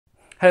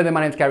Hello there,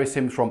 my name's Gary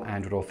Sims from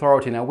Android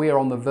Authority. Now we are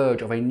on the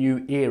verge of a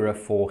new era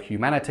for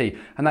humanity,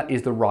 and that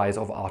is the rise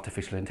of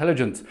artificial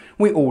intelligence.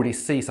 We already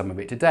see some of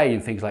it today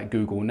in things like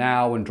Google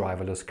Now and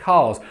driverless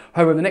cars.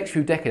 However, in the next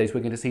few decades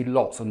we're going to see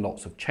lots and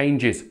lots of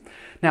changes.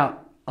 Now,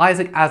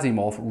 Isaac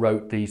Asimov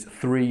wrote these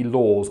 3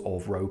 laws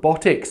of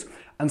robotics,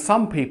 and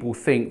some people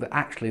think that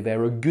actually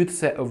they're a good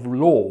set of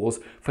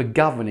laws for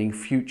governing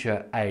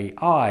future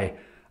AI,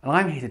 and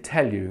I'm here to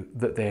tell you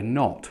that they're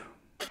not.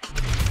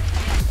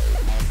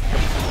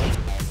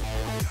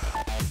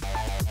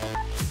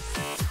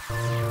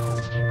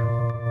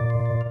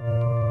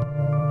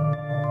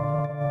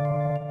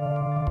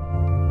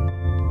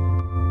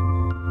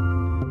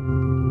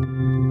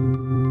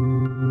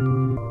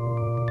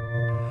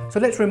 So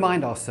let's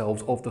remind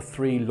ourselves of the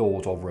 3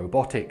 laws of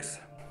robotics.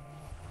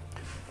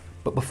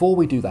 But before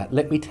we do that,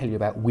 let me tell you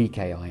about weak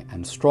AI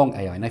and strong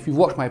AI. Now, if you've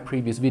watched my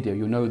previous video,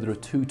 you'll know there are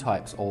 2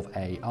 types of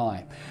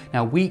AI.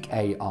 Now, weak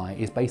AI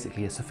is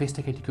basically a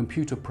sophisticated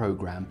computer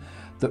program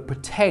that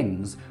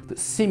pretends, that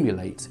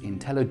simulates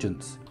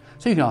intelligence.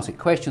 So you can ask it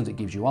questions, it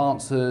gives you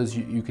answers,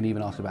 you can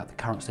even ask about the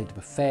current state of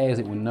affairs,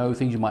 it will know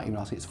things, you might even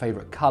ask its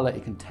favourite colour,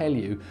 it can tell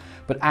you,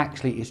 but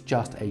actually it's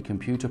just a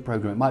computer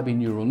program. It might be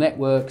neural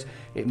networks,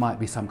 it might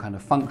be some kind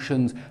of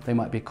functions, they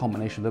might be a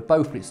combination of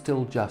both, but it's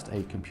still just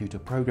a computer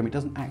program. It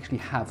doesn't actually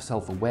have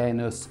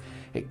self-awareness,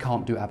 it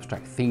can't do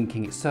abstract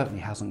thinking, it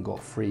certainly hasn't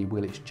got free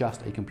will, it's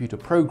just a computer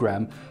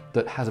program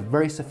that has a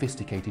very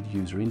sophisticated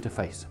user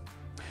interface.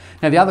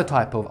 Now, the other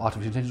type of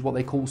artificial intelligence is what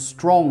they call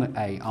strong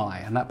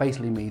AI, and that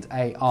basically means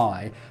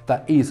AI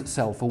that is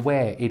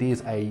self-aware. It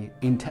is a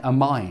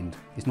mind.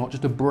 It's not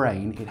just a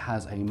brain, it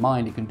has a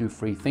mind. It can do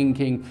free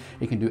thinking,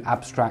 it can do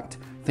abstract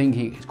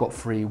thinking, it's got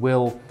free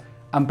will.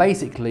 And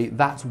basically,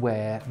 that's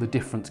where the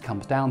difference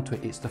comes down to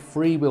it. It's the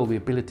free will, the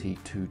ability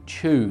to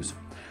choose.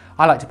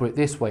 I like to put it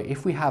this way,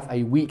 if we have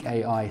a weak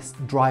AI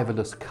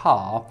driverless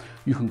car,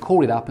 you can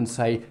call it up and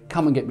say,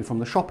 come and get me from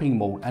the shopping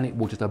mall, and it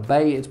will just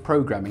obey its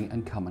programming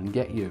and come and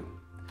get you.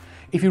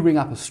 If you ring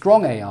up a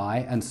strong AI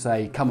and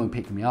say, come and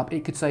pick me up,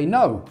 it could say,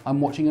 no,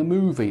 I'm watching a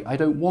movie, I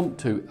don't want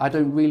to, I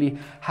don't really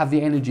have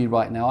the energy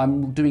right now,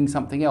 I'm doing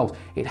something else.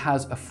 It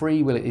has a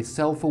free will, it is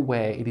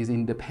self-aware, it is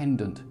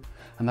independent.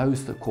 And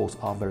those, of course,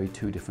 are very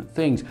 2 different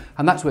things.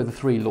 And that's where the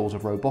 3 laws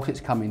of robotics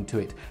come into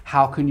it.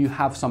 How can you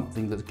have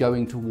something that's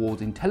going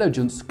towards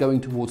intelligence,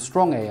 going towards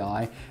strong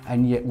AI,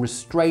 and yet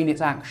restrain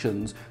its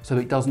actions so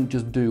it doesn't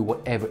just do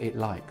whatever it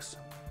likes?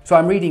 So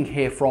I'm reading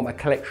here from a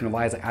collection of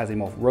Isaac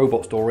Asimov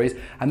robot stories,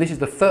 and this is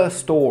the first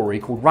story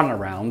called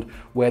Runaround,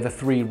 where the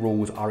 3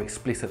 rules are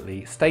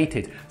explicitly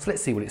stated. So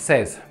let's see what it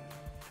says.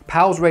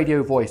 Pal's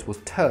radio voice was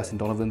terse in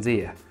Donovan's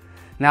ear.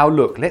 Now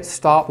look, let's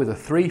start with the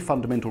 3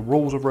 fundamental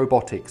rules of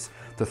robotics,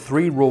 the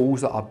 3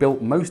 rules that are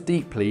built most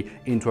deeply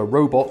into a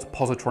robot's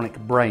positronic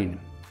brain.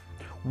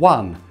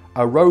 1.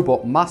 A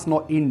robot must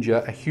not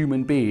injure a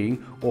human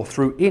being or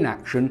through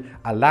inaction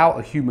allow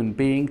a human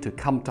being to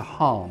come to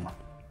harm.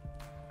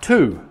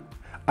 2.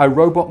 A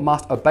robot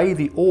must obey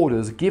the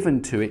orders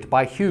given to it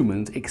by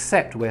humans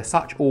except where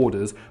such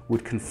orders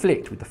would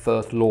conflict with the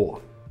first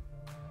law.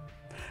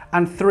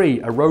 And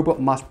 3. A robot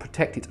must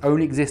protect its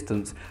own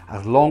existence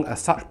as long as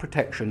such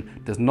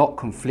protection does not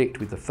conflict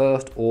with the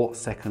first or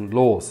second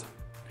laws.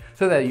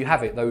 So there you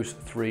have it, those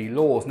 3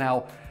 laws.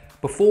 Now,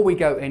 before we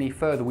go any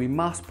further, we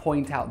must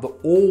point out that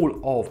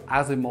all of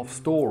Asimov's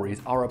stories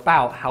are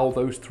about how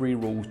those 3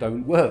 rules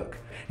don't work.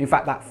 In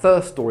fact, that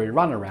first story,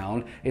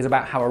 Runaround, is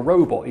about how a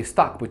robot is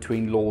stuck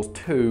between laws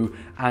 2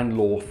 and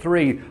law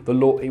 3. The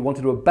law, it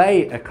wanted to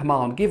obey a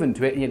command given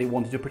to it, and yet it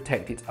wanted to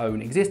protect its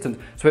own existence.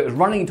 So it was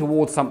running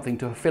towards something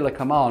to fulfill a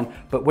command,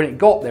 but when it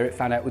got there, it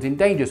found out it was in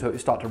danger, so it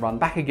would start to run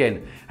back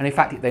again. And in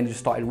fact, it then just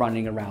started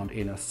running around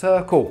in a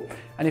circle.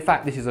 And in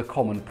fact, this is a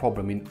common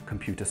problem in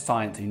computer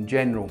science in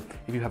general.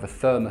 If you have a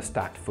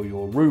thermostat for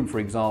your room, for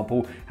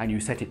example, and you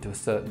set it to a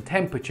certain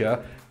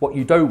temperature, what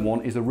you don't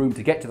want is the room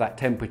to get to that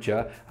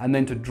temperature and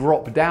then to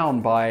drop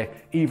down by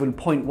even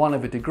 0.1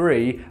 of a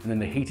degree, and then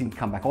the heating to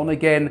come back on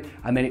again,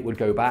 and then it would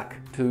go back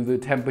to the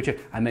temperature,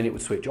 and then it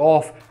would switch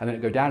off, and then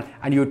it would go down,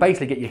 and you would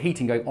basically get your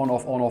heating going on,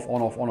 off, on, off,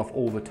 on, off, on, off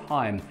all the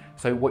time.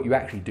 So what you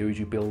actually do is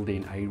you build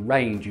in a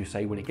range. You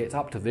say when it gets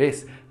up to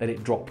this, let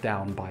it drop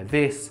down by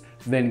this,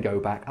 then go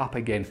back up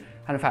again.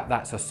 And in fact,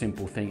 that's a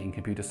simple thing in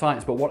computer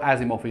science. But what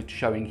Asimov is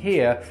showing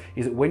here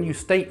is that when you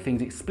state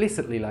things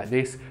explicitly like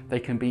this, they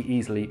can be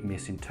easily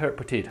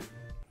misinterpreted.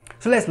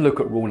 So let's look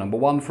at rule number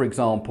 1, for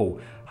example.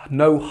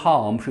 No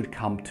harm should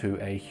come to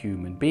a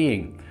human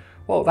being.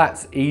 Well,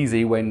 that's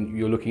easy when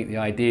you're looking at the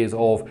ideas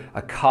of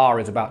a car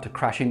is about to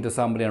crash into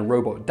somebody and a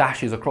robot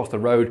dashes across the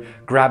road,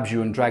 grabs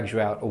you and drags you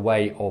out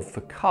away of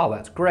the car.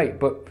 That's great,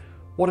 but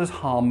what does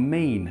harm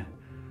mean?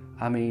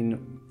 I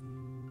mean,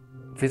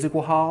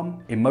 physical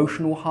harm,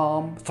 emotional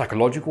harm,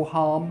 psychological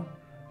harm?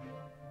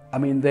 I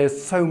mean,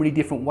 there's so many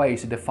different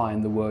ways to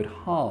define the word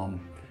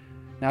harm.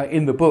 Now,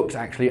 in the books,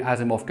 actually,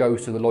 Asimov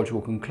goes to the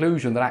logical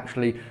conclusion that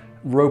actually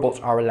robots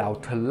are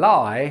allowed to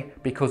lie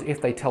because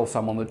if they tell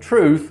someone the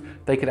truth,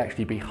 they could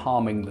actually be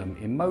harming them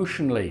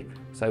emotionally.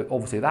 So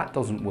obviously that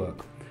doesn't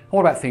work. What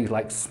about things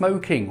like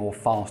smoking or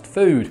fast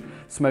food?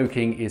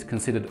 Smoking is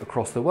considered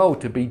across the world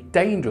to be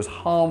dangerous,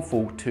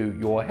 harmful to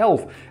your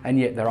health, and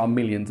yet there are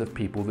millions of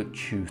people that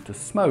choose to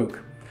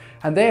smoke.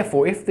 And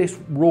therefore, if this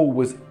rule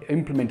was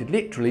implemented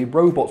literally,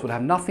 robots would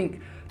have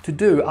nothing to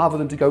do other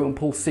than to go and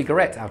pull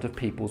cigarettes out of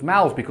people's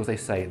mouths because they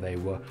say they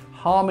were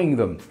harming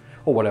them.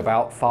 Or what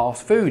about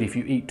fast food? If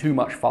you eat too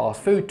much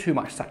fast food, too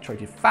much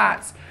saturated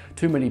fats,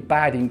 too many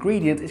bad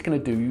ingredients, it's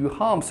going to do you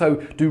harm. So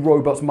do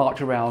robots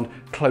march around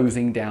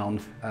closing down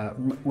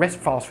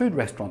fast food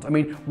restaurants? I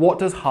mean, what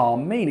does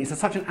harm mean? It's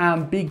such an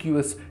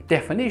ambiguous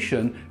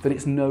definition that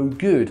it's no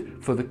good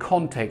for the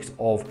context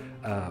of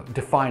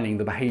defining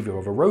the behavior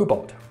of a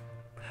robot.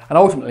 And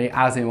ultimately,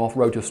 Asimov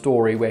wrote a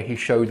story where he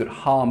showed that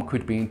harm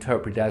could be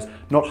interpreted as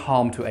not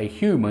harm to a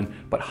human,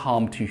 but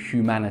harm to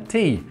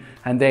humanity.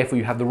 And therefore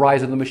you have the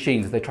rise of the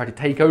machines as they try to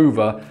take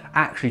over,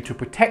 actually to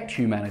protect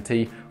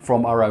humanity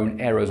from our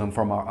own errors and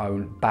from our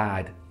own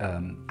bad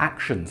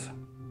actions.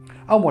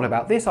 And what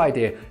about this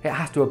idea? It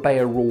has to obey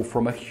a rule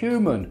from a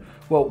human.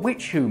 Well,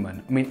 which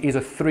human? I mean, is a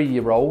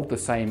 3-year-old the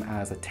same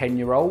as a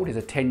 10-year-old? Is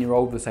a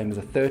 10-year-old the same as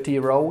a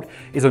 30-year-old?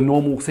 Is a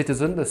normal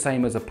citizen the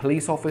same as a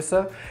police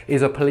officer?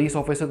 Is a police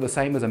officer the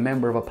same as a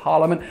member of a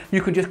parliament?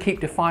 You can just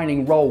keep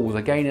defining roles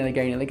again and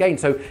again and again.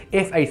 So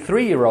if a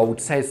 3-year-old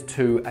says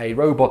to a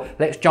robot,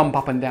 let's jump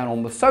up and down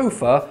on the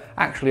sofa,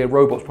 actually a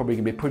robot's probably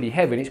going to be pretty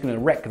heavy and it's going to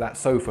wreck that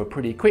sofa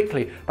pretty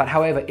quickly. But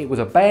however, it was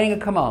obeying a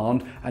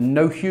command and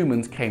no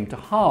humans came to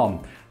harm.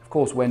 Of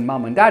course, when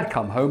mum and dad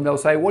come home, they'll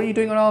say, what are you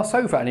doing on our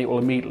sofa? And it will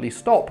immediately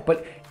stop.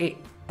 But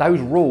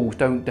those rules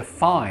don't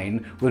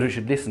define whether it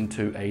should listen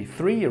to a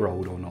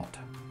 3-year-old or not.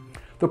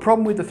 The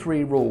problem with the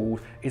 3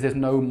 rules is there's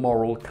no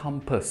moral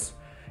compass.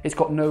 It's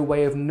got no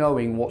way of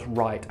knowing what's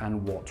right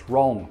and what's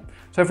wrong.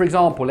 So for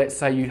example, let's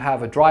say you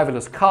have a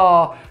driverless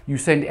car, you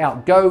send it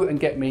out, go and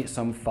get me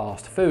some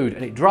fast food,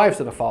 and it drives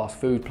to the fast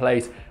food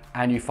place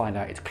and you find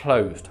out it's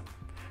closed.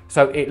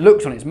 So it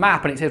looks on its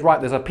map and it says, right,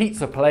 there's a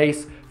pizza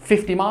place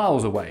 50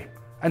 miles away.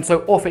 And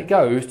so off it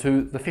goes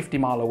to the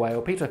 50-mile away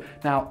pizza.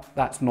 Now,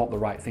 that's not the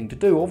right thing to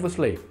do,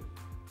 obviously.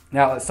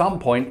 Now, at some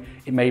point,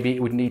 maybe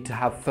it would need to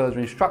have further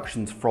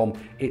instructions from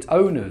its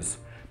owners.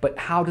 But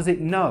how does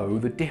it know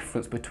the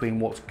difference between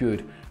what's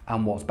good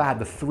and what's bad?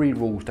 The 3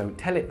 rules don't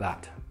tell it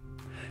that.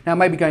 Now,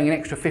 maybe going an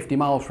extra 50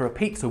 miles for a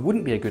pizza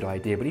wouldn't be a good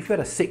idea, but if you had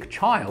a sick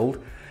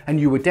child and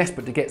you were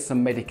desperate to get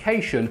some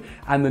medication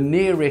and the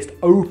nearest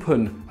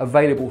open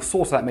available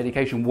source of that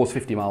medication was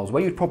 50 miles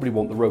away, you'd probably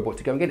want the robot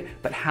to go and get it.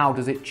 But how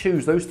does it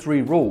choose? Those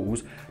 3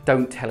 rules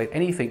don't tell it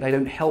anything. They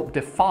don't help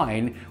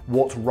define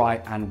what's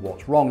right and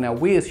what's wrong. Now,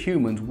 we as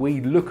humans,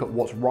 we look at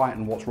what's right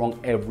and what's wrong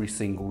every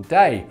single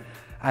day.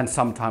 And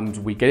sometimes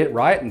we get it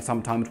right and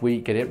sometimes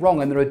we get it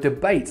wrong. And there are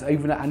debates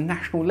even at a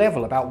national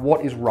level about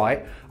what is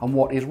right and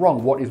what is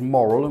wrong, what is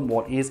moral and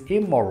what is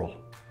immoral.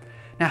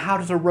 Now, how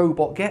does a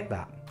robot get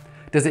that?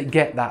 Does it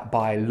get that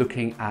by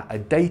looking at a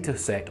data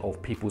set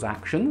of people's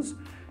actions?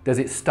 Does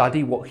it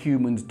study what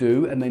humans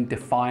do and then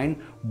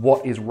define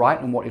what is right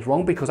and what is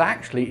wrong? Because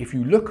actually, if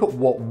you look at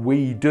what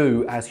we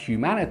do as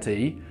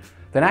humanity,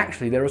 then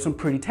actually there are some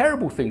pretty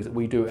terrible things that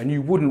we do, and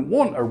you wouldn't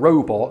want a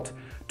robot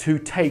to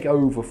take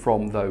over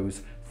from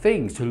those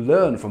things, to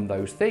learn from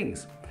those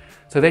things.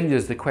 So then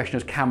there's the question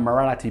of, can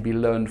morality be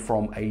learned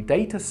from a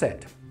data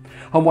set?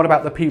 And what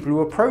about the people who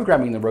are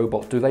programming the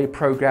robots? Do they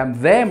program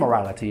their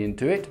morality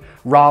into it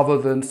rather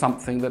than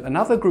something that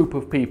another group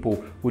of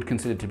people would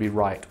consider to be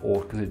right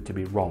or consider to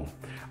be wrong?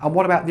 And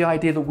what about the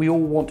idea that we all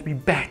want to be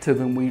better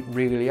than we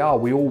really are?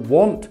 We all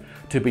want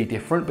to be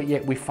different, but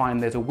yet we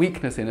find there's a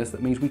weakness in us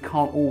that means we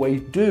can't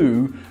always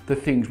do the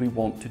things we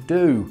want to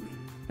do.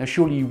 Now,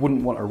 surely you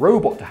wouldn't want a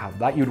robot to have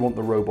that. You'd want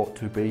the robot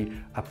to be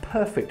a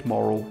perfect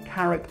moral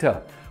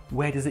character.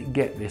 Where does it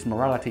get this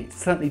morality? It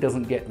certainly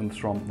doesn't get them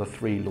from the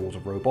 3 laws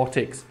of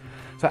robotics.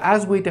 So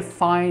as we're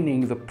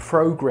defining the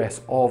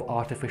progress of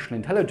artificial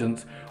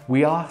intelligence,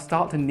 we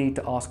start to need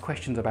to ask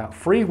questions about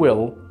free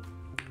will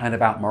and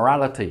about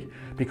morality,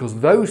 because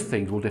those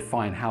things will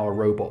define how a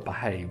robot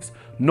behaves,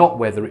 not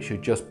whether it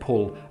should just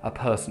pull a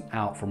person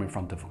out from in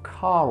front of a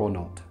car or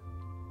not.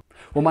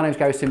 Well, my name is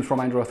Gary Sims from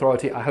Android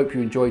Authority. I hope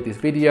you enjoyed this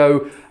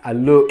video, a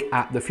look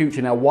at the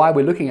future. Now, why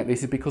we're looking at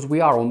this is because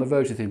we are on the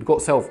verge of things. We've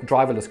got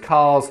self-driverless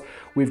cars,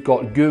 we've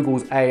got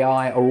Google's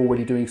AI are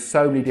already doing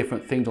so many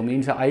different things on the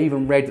internet. I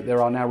even read that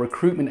there are now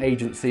recruitment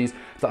agencies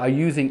that are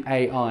using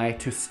AI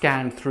to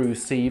scan through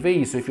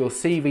CVs. So if your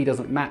CV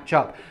doesn't match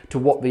up to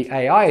what the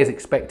AI is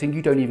expecting,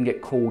 you don't even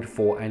get called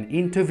for an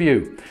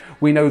interview.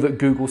 We know that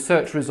Google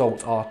search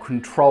results are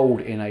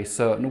controlled in a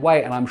certain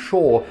way, and I'm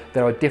sure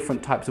there are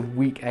different types of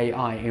weak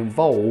AI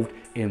involved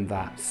in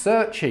that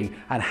searching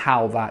and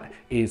how that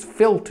is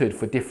filtered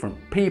for different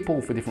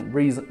people, for different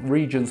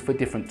regions, for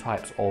different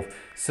types of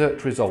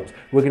search results.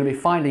 We're going to be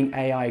finding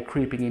AI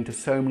creeping into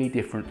so many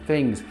different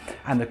things,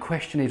 and the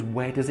question is,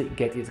 where does it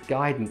get its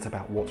guidance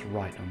about what's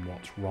right and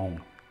what's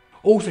wrong?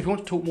 Also, if you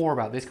want to talk more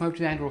about this, come over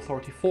to the Android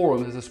Authority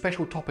forum. There's a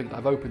special topic that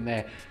I've opened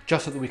there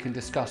just so that we can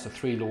discuss the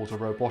 3 laws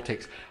of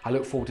robotics. I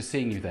look forward to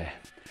seeing you there.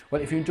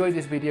 Well, if you enjoyed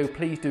this video,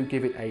 please do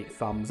give it a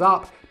thumbs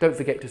up. Don't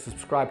forget to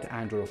subscribe to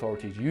Android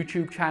Authority's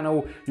YouTube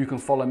channel. You can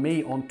follow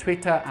me on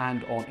Twitter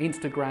and on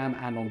Instagram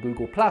and on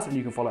Google+, and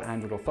you can follow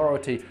Android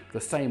Authority,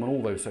 the same on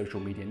all those social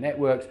media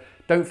networks.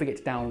 Don't forget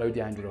to download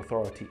the Android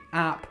Authority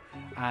app,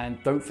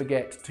 and don't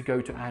forget to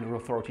go to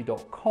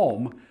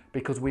androidauthority.com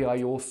because we are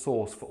your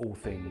source for all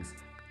things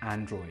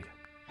Android.